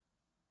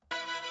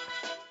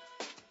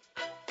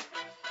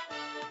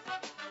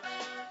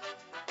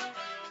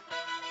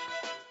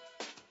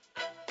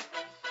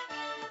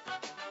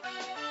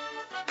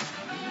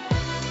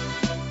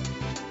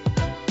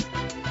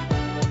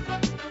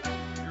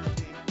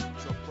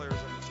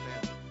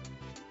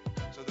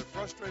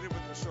frustrated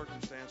with their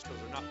circumstance because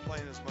they're not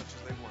playing as much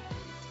as they want to.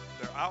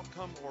 They're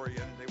outcome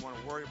oriented. They want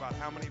to worry about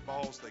how many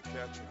balls they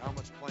catch or how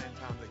much playing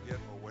time they get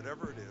or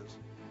whatever it is.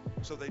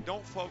 So they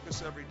don't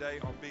focus every day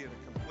on being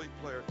a complete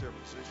player at their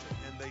position,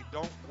 and they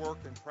don't work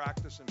and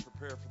practice and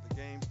prepare for the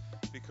game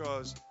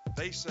because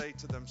they say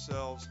to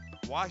themselves,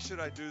 why should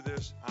I do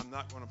this? I'm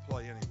not going to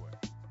play anyway.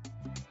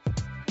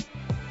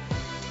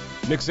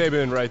 Nick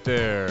Saban right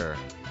there,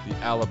 the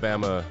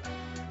Alabama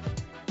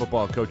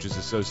Football Coaches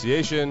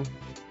Association,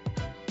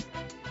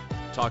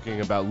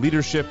 talking about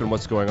leadership and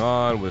what's going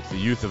on with the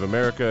youth of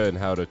America and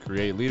how to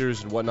create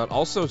leaders and whatnot.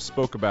 Also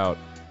spoke about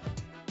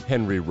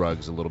Henry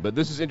Ruggs a little bit.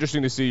 This is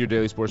interesting to see. Your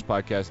daily sports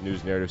podcast,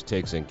 news, narratives,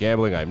 takes, and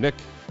gambling. I'm Nick.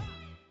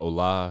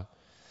 Hola.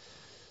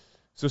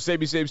 So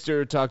Sabi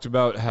Sabester talked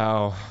about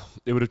how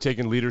it would have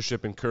taken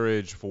leadership and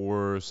courage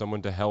for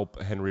someone to help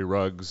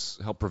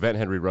prevent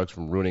Henry Ruggs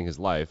from ruining his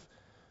life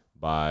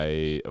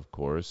by, of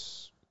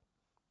course,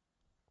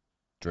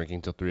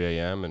 drinking till 3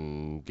 a.m.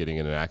 and getting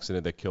in an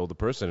accident that killed the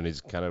person. And he's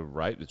kind of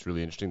right. It's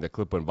really interesting. That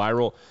clip went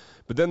viral.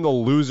 But then the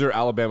loser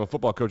Alabama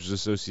Football Coaches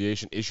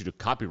Association issued a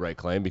copyright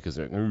claim because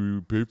they're like, oh,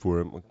 you paid for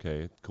him.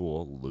 Okay,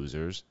 cool,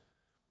 losers.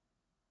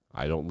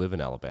 I don't live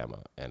in Alabama,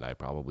 and I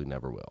probably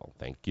never will.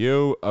 Thank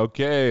you.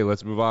 Okay,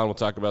 let's move on. We'll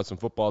talk about some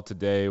football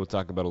today. We'll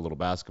talk about a little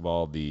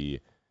basketball. The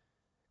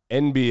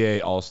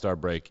NBA All-Star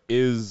break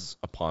is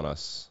upon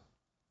us.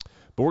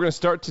 But we're going to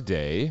start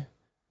today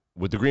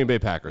with the Green Bay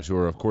Packers, who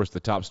are, of course, the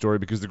top story,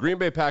 because the Green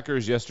Bay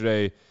Packers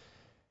yesterday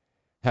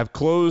have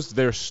closed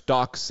their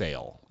stock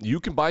sale.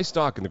 You can buy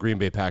stock in the Green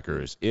Bay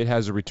Packers. It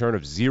has a return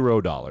of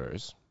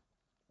 $0.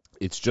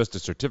 It's just a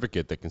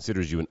certificate that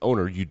considers you an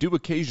owner. You do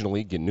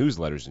occasionally get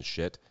newsletters and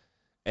shit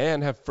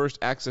and have first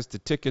access to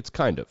tickets,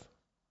 kind of.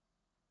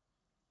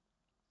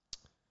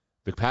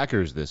 The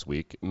Packers this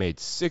week made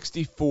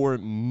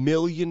 $64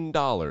 million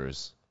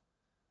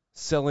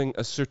selling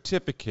a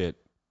certificate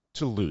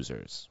to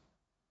losers.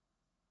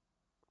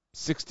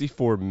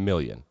 $64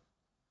 million.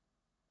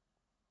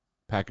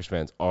 Packers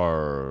fans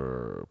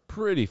are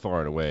pretty far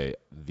and away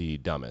the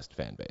dumbest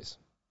fan base.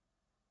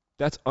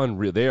 That's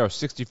unreal. They are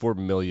 $64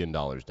 million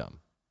dumb.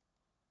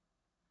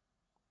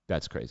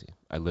 That's crazy.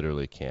 I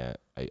literally can't.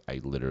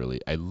 I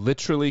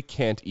literally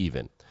can't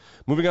even.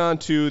 Moving on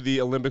to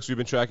the Olympics, we've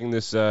been tracking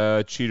this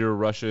cheater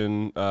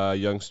Russian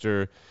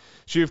youngster.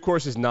 She, of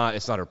course, is not.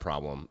 It's not her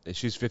problem.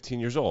 She's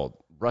 15 years old.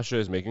 Russia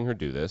is making her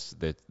do this.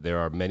 That there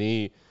are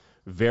many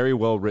very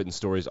well-written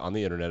stories on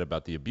the internet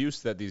about the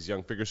abuse that these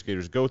young figure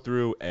skaters go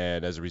through,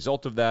 and as a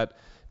result of that,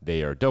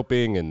 they are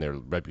doping, and their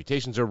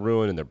reputations are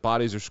ruined, and their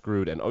bodies are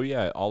screwed, and, oh,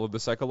 yeah, all of the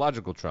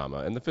psychological trauma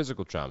and the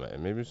physical trauma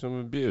and maybe some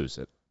abuse.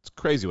 It's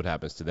crazy what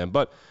happens to them.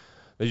 But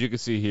as you can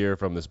see here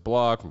from this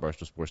blog, from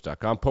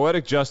BarstoolSports.com,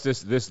 Poetic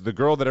Justice, the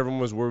girl that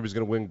everyone was worried was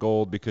going to win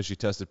gold because she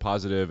tested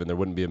positive and there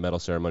wouldn't be a medal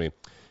ceremony,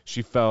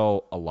 she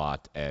fell a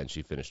lot, and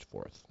she finished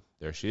fourth.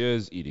 There she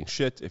is, eating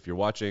shit, if you're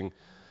watching.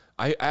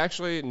 I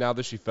actually, now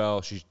that she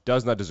fell, she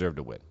does not deserve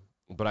to win.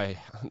 But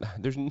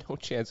there's no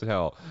chance in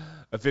hell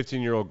a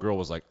 15-year-old girl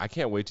was like, I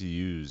can't wait to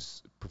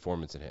use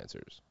performance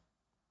enhancers.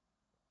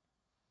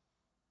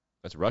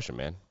 That's Russia,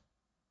 man.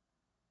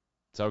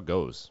 That's how it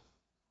goes.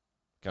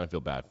 Kind of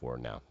feel bad for her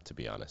now, to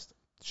be honest.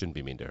 Shouldn't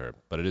be mean to her,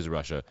 but it is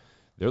Russia.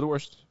 They're the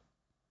worst.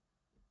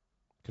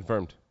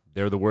 Confirmed.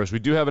 They're the worst. We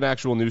do have an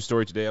actual news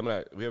story today.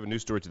 We have a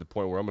news story to the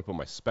point where I'm going to put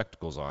my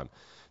spectacles on.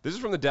 This is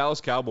from the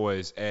Dallas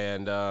Cowboys,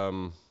 and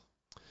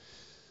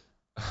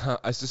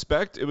I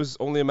suspect it was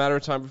only a matter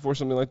of time before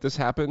something like this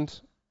happened.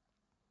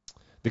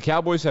 The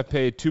Cowboys have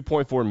paid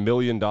 $2.4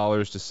 million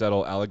to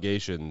settle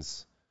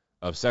allegations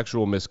of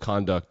sexual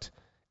misconduct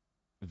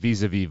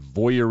vis-a-vis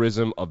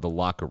voyeurism of the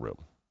locker room.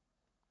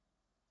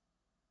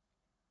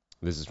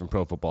 This is from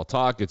Pro Football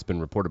Talk. It's been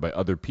reported by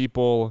other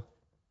people.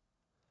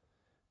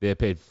 They have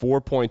paid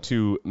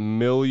 $4.2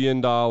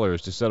 million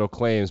to settle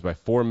claims by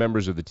 4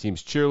 members of the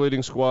team's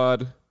cheerleading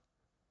squad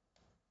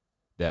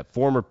that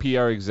former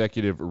PR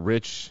executive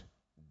Rich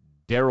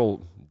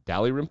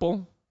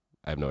Dalrymple,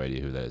 I have no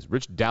idea who that is,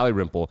 Rich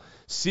Dalrymple,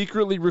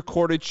 secretly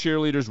recorded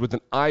cheerleaders with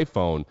an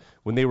iPhone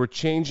when they were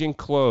changing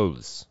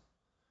clothes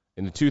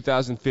in the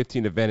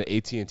 2015 event at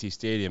AT&T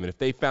Stadium. And if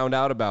they found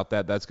out about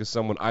that, that's because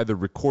someone either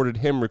recorded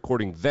him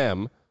recording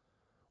them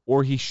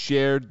or he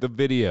shared the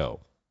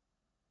video.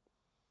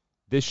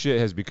 This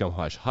shit has become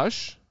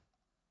hush-hush.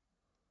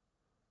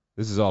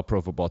 This is all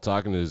Pro Football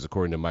Talk, and it is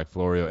according to Mike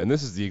Florio. And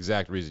this is the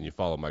exact reason you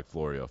follow Mike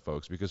Florio,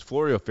 folks, because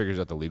Florio figures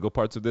out the legal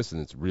parts of this, and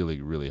it's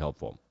really, really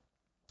helpful.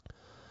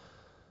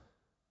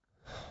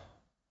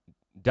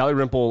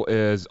 Dalrymple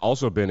has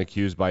also been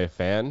accused by a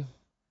fan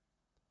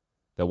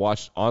that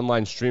watched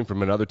online stream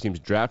from another team's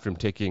draft room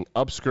taking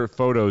upskirt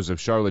photos of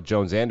Charlotte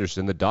Jones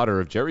Anderson, the daughter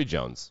of Jerry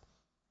Jones.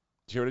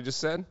 Did you hear what I just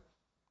said?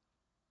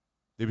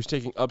 He was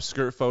taking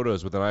upskirt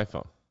photos with an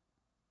iPhone.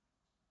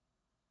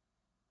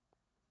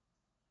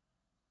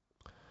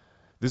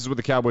 This is what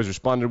the Cowboys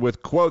responded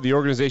with. Quote, the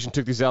organization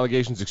took these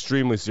allegations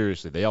extremely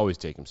seriously. They always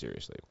take them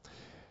seriously.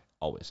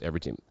 Always. Every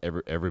team.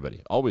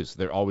 Everybody. Always.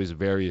 They're always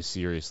very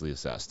seriously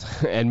assessed.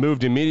 And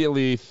moved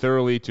immediately,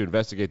 thoroughly to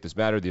investigate this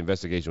matter. The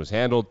investigation was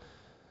handled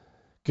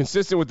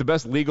consistent with the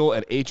best legal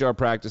and HR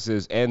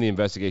practices, and the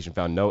investigation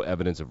found no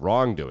evidence of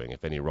wrongdoing.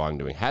 If any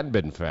wrongdoing had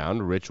been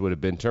found, Rich would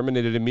have been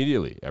terminated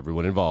immediately.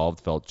 Everyone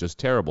involved felt just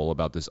terrible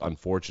about this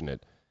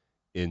unfortunate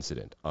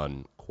incident,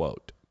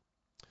 unquote.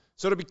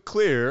 So to be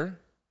clear,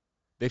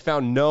 they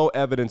found no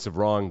evidence of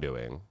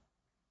wrongdoing,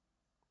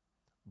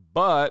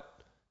 but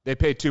they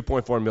paid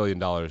 $2.4 million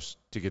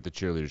to get the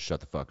cheerleaders to shut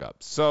the fuck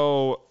up.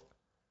 So,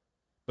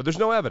 but there's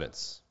no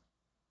evidence.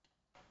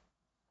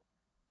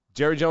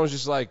 Jerry Jones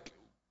just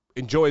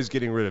enjoys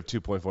getting rid of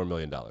 $2.4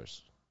 million.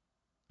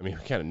 I mean,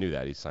 we kind of knew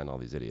that. He signed all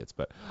these idiots,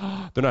 but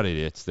they're not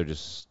idiots. They're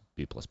just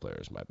B-plus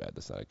players. My bad.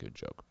 That's not a good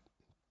joke.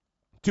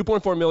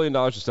 $2.4 million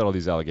to settle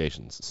these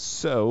allegations.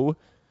 So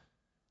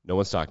no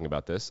one's talking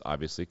about this,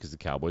 obviously, because the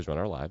Cowboys run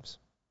our lives.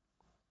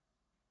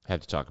 I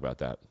have to talk about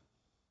that.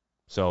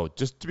 So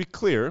just to be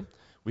clear,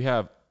 we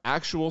have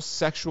actual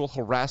sexual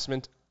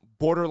harassment,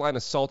 borderline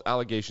assault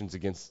allegations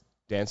against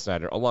Dan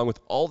Snyder, along with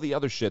all the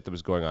other shit that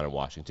was going on in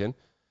Washington.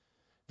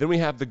 Then we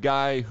have the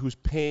guy who's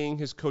paying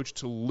his coach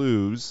to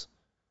lose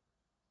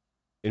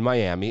in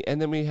Miami.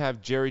 And then we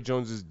have Jerry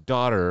Jones's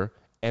daughter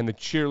and the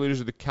cheerleaders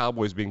of the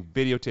Cowboys being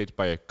videotaped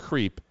by a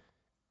creep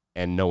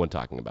and no one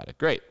talking about it.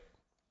 Great.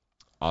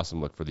 Awesome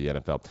look for the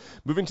NFL.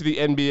 Moving to the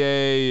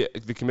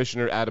NBA, the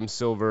commissioner, Adam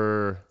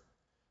Silver,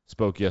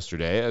 spoke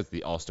yesterday at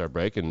the All-Star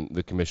break, and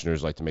the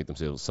commissioners like to make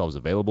themselves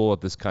available at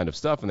this kind of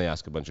stuff, and they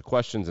ask a bunch of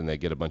questions, and they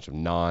get a bunch of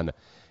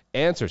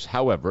non-answers.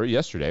 However,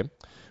 yesterday,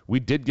 we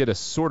did get a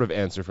sort of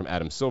answer from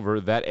Adam Silver.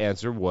 That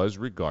answer was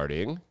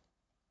regarding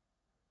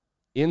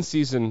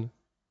in-season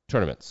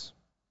tournaments.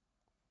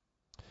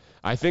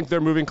 I think they're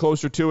moving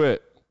closer to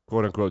it,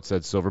 quote-unquote,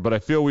 said Silver, but I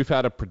feel we've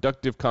had a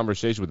productive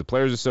conversation with the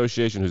Players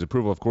Association, whose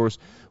approval, of course,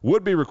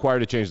 would be required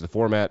to change the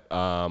format.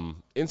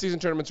 In-season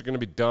tournaments are going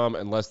to be dumb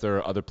unless there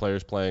are other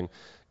players playing.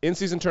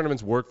 In-season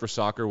tournaments work for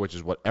soccer, which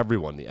is what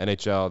everyone, the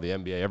NHL, the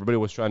NBA, everybody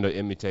was trying to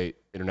imitate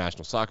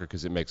international soccer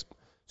because it makes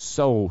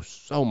so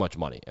much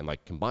money. And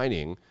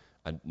combining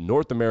a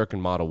North American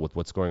model with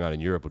what's going on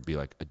in Europe would be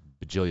like $1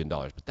 bajillion.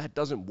 But that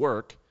doesn't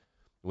work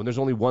when there's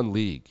only one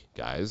league,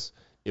 guys.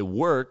 It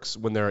works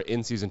when there are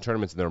in-season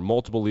tournaments and there are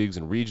multiple leagues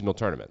and regional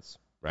tournaments,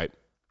 right?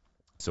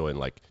 So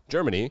in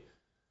Germany,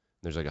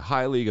 there's a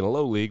high league and a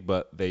low league,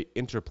 but they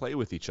interplay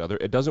with each other.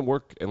 It doesn't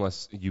work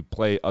unless you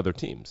play other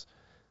teams.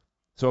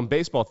 So in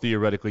baseball,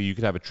 theoretically, you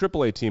could have a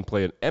AAA team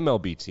play an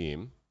MLB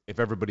team if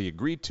everybody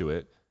agreed to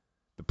it.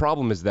 The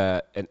problem is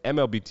that an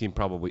MLB team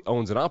probably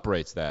owns and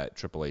operates that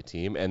AAA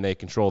team, and they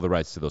control the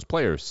rights to those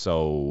players,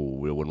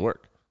 so it wouldn't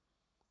work.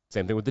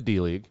 Same thing with the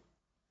D-League.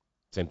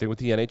 Same thing with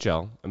the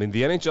NHL. I mean,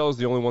 the NHL is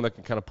the only one that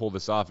can kind of pull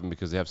this off, and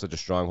because they have such a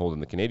stronghold in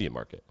the Canadian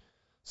market.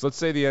 So let's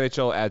say the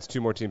NHL adds 2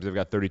 more teams. They've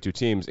got 32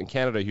 teams. In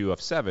Canada, you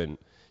have 7.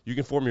 You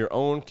can form your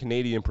own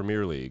Canadian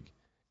Premier League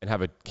and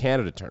have a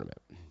Canada tournament.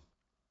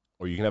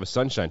 Or you can have a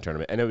Sunshine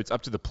tournament. And it's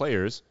up to the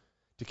players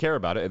to care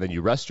about it, and then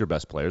you rest your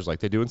best players like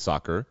they do in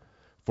soccer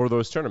for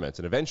those tournaments.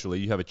 And eventually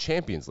you have a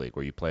Champions League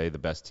where you play the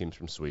best teams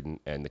from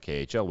Sweden and the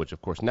KHL, which,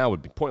 of course, now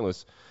would be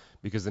pointless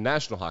because the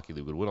National Hockey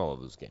League would win all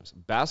of those games.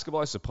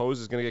 Basketball, I suppose,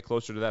 is going to get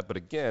closer to that. But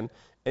again,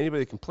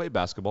 anybody that can play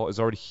basketball is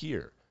already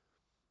here.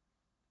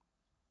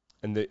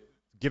 And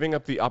giving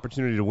up the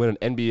opportunity to win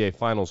an NBA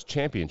Finals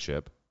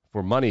championship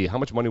for money, how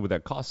much money would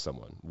that cost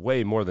someone?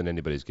 Way more than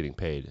anybody's getting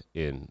paid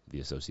in the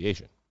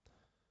association.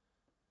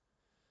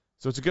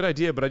 So it's a good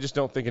idea, but I just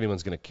don't think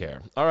anyone's going to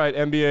care. All right,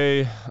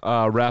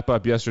 NBA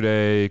wrap-up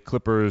yesterday.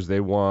 Clippers,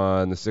 they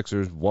won. The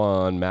Sixers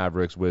won.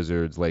 Mavericks,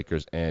 Wizards,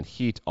 Lakers, and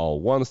Heat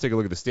all won. Let's take a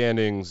look at the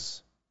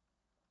standings.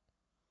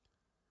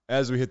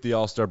 As we hit the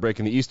All-Star break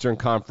in the Eastern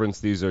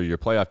Conference, these are your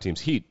playoff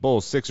teams. Heat,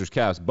 Bulls, Sixers,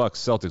 Cavs, Bucks,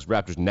 Celtics,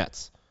 Raptors,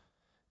 Nets.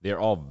 They are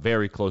all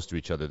very close to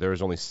each other. There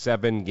is only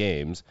 7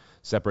 games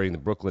separating the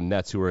Brooklyn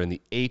Nets, who are in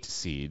the 8th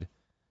seed,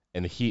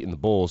 and the Heat and the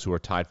Bulls, who are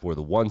tied for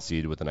the 1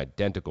 seed with an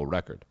identical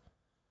record.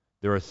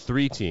 There are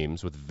 3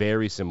 teams with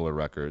very similar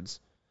records.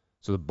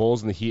 So the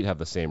Bulls and the Heat have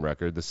the same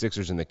record. The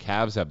Sixers and the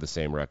Cavs have the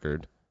same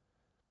record.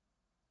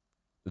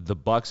 The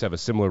Bucks have a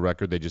similar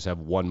record. They just have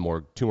 2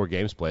 more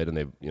games played, and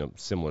they've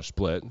similar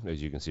split, as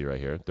you can see right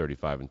here,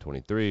 35 and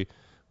 23,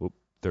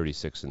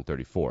 36 and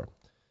 34.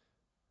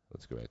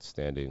 Let's go back to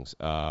standings.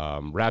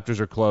 Raptors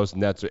are close.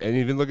 Nets are, and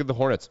even look at the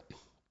Hornets.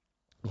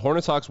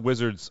 Hornets, Hawks,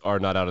 Wizards are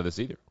not out of this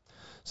either.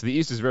 So the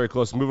East is very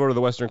close. Move over to the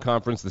Western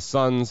Conference. The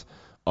Suns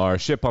are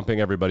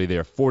shit-pumping everybody. They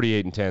are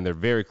 48-10. They're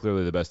very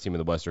clearly the best team in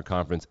the Western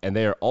Conference. And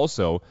they are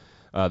also,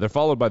 they're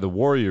followed by the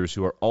Warriors,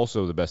 who are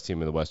also the best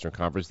team in the Western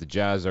Conference. The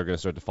Jazz are going to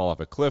start to fall off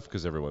a cliff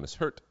because everyone is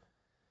hurt.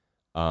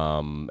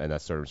 And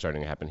that's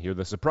starting to happen here.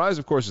 The surprise,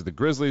 of course, is the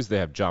Grizzlies. They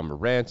have John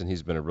Morant, and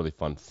he's been a really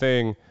fun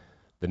thing.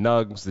 The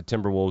Nuggets, the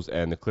Timberwolves,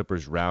 and the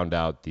Clippers round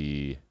out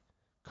the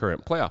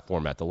current playoff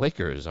format. The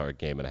Lakers are a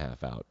game and a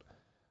half out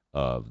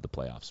of the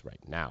playoffs right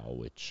now,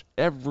 which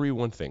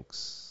everyone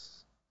thinks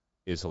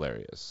is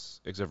hilarious,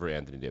 except for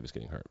Anthony Davis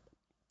getting hurt.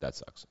 That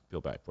sucks.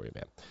 Feel bad for you,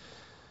 man.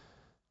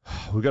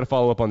 We got to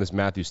follow up on this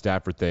Matthew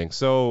Stafford thing.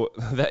 So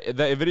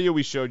that video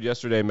we showed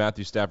yesterday,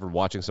 Matthew Stafford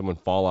watching someone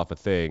fall off a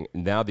thing,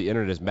 now the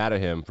internet is mad at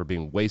him for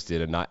being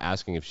wasted and not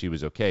asking if she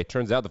was okay.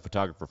 Turns out the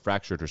photographer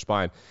fractured her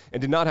spine and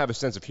did not have a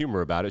sense of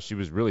humor about it. She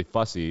was really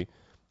fussy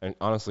and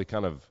honestly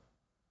kind of,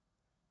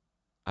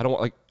 I don't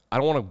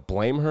want to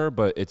blame her,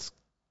 but is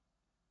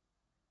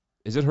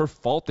it her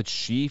fault that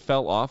she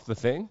fell off the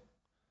thing?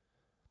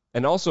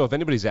 And also, if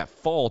anybody's at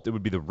fault, it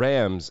would be the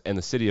Rams and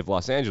the city of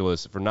Los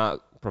Angeles for not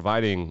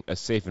providing a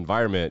safe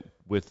environment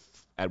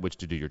at which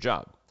to do your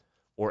job,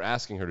 or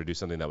asking her to do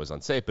something that was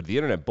unsafe. But the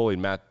internet bullied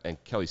Matt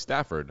and Kelly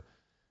Stafford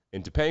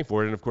into paying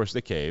for it, and of course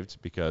they caved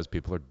because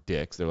people are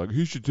dicks. They're like,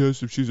 he should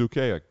test if she's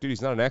okay. Like, dude,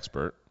 he's not an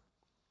expert,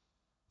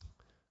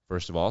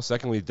 first of all.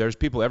 Secondly, there's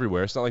people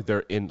everywhere. It's not like they're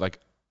in like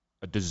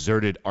a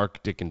deserted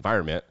Arctic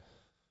environment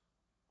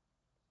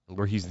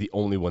where he's the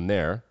only one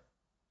there.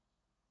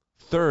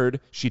 Third,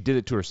 she did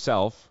it to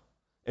herself.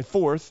 And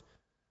fourth,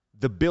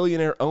 the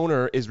billionaire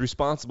owner is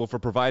responsible for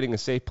providing a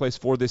safe place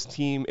for this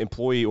team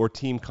employee or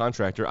team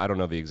contractor, I don't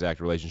know the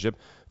exact relationship,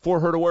 for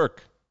her to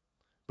work.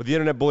 But the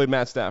internet bullied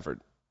Matt Stafford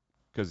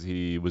because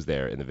he was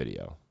there in the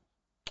video.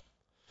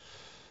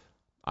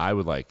 I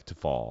would like to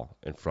fall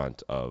in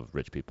front of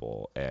rich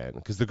people, and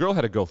because the girl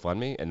had a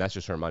GoFundMe, and that's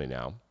just her money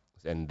now.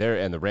 And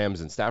the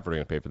Rams and Stafford are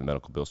going to pay for the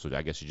medical bill, so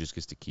I guess she just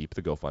gets to keep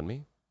the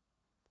GoFundMe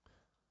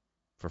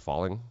for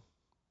falling.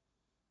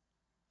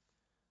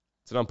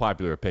 It's an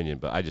unpopular opinion,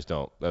 but I just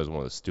don't. That was one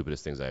of the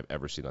stupidest things I've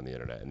ever seen on the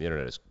internet. And the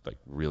internet is like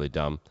really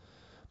dumb.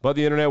 But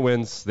the internet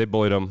wins. They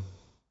bullied them.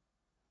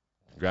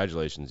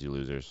 Congratulations, you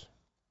losers.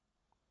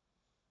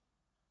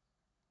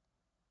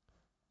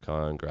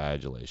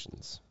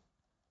 Congratulations.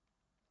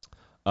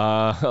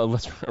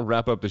 Let's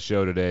wrap up the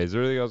show today. Is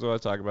there anything else I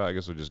want to talk about? I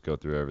guess we'll just go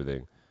through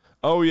everything.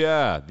 Oh,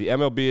 yeah. The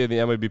MLB and the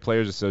MLB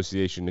Players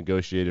Association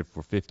negotiated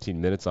for 15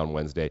 minutes on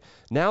Wednesday.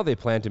 Now they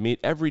plan to meet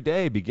every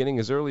day, beginning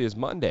as early as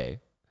Monday.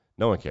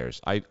 No one cares.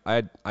 I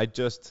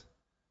just,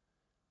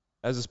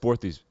 as a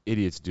sport, these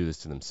idiots do this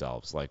to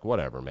themselves. Like,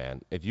 whatever,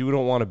 man. If you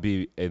don't want to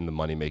be in the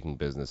money-making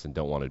business and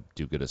don't want to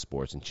do good at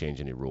sports and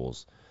change any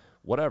rules,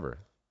 whatever.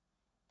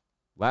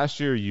 Last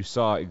year, you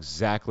saw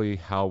exactly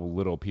how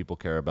little people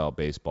care about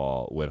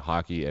baseball when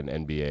hockey and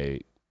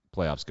NBA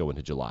playoffs go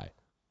into July.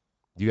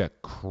 You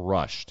got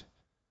crushed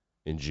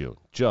in June.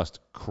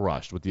 Just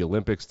crushed. With the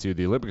Olympics, too.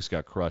 The Olympics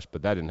got crushed,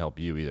 but that didn't help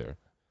you either.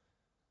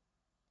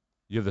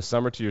 You have the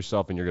summer to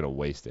yourself, and you're going to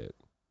waste it.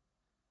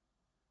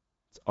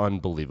 It's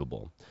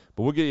unbelievable.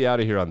 But we'll get you out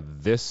of here on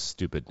this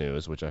stupid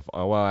news, which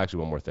actually,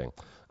 one more thing.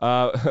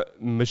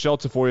 Michelle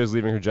Tafoya is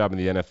leaving her job in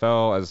the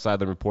NFL as a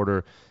sideline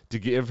reporter to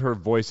give her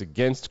voice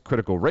against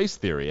critical race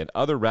theory and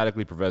other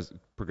radically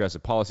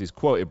progressive policies.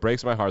 Quote, it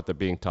breaks my heart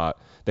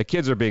that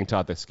kids are being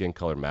taught that skin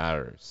color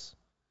matters.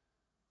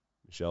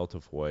 Michelle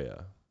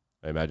Tafoya.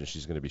 I imagine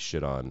she's going to be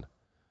shit on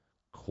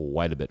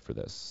quite a bit for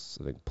this.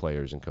 I think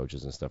players and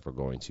coaches and stuff are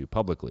going to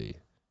publicly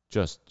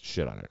just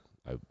shit on it.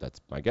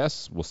 That's my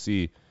guess. We'll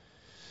see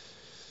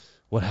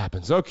what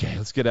happens. Okay,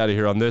 let's get out of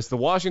here on this. The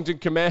Washington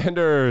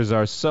Commanders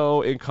are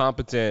so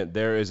incompetent.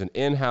 There is an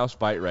in-house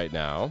fight right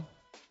now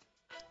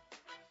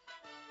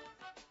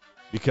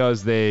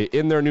because they,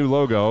 in their new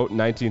logo,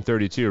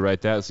 1932,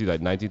 right? Let's see,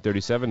 like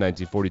 1937,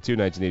 1942,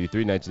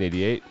 1983,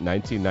 1988,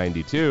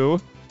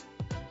 1992.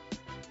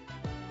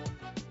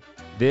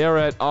 They are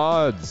at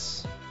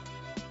odds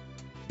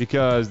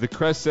because the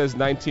crest says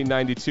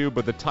 1992,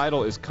 but the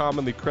title is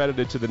commonly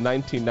credited to the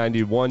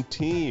 1991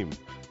 team.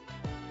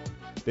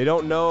 They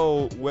don't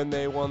know when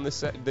they won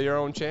their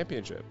own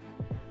championship.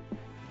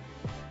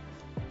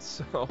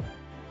 So,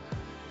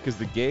 because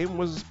the game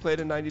was played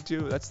in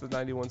 92, that's the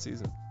 91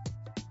 season.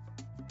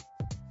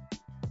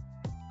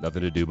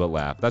 Nothing to do but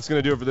laugh. That's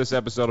going to do it for this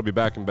episode. I'll be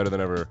back and better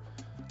than ever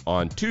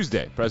on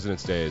Tuesday.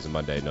 President's Day is a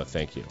Monday. No,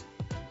 thank you.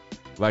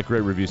 Like,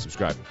 rate, review,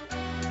 subscribe.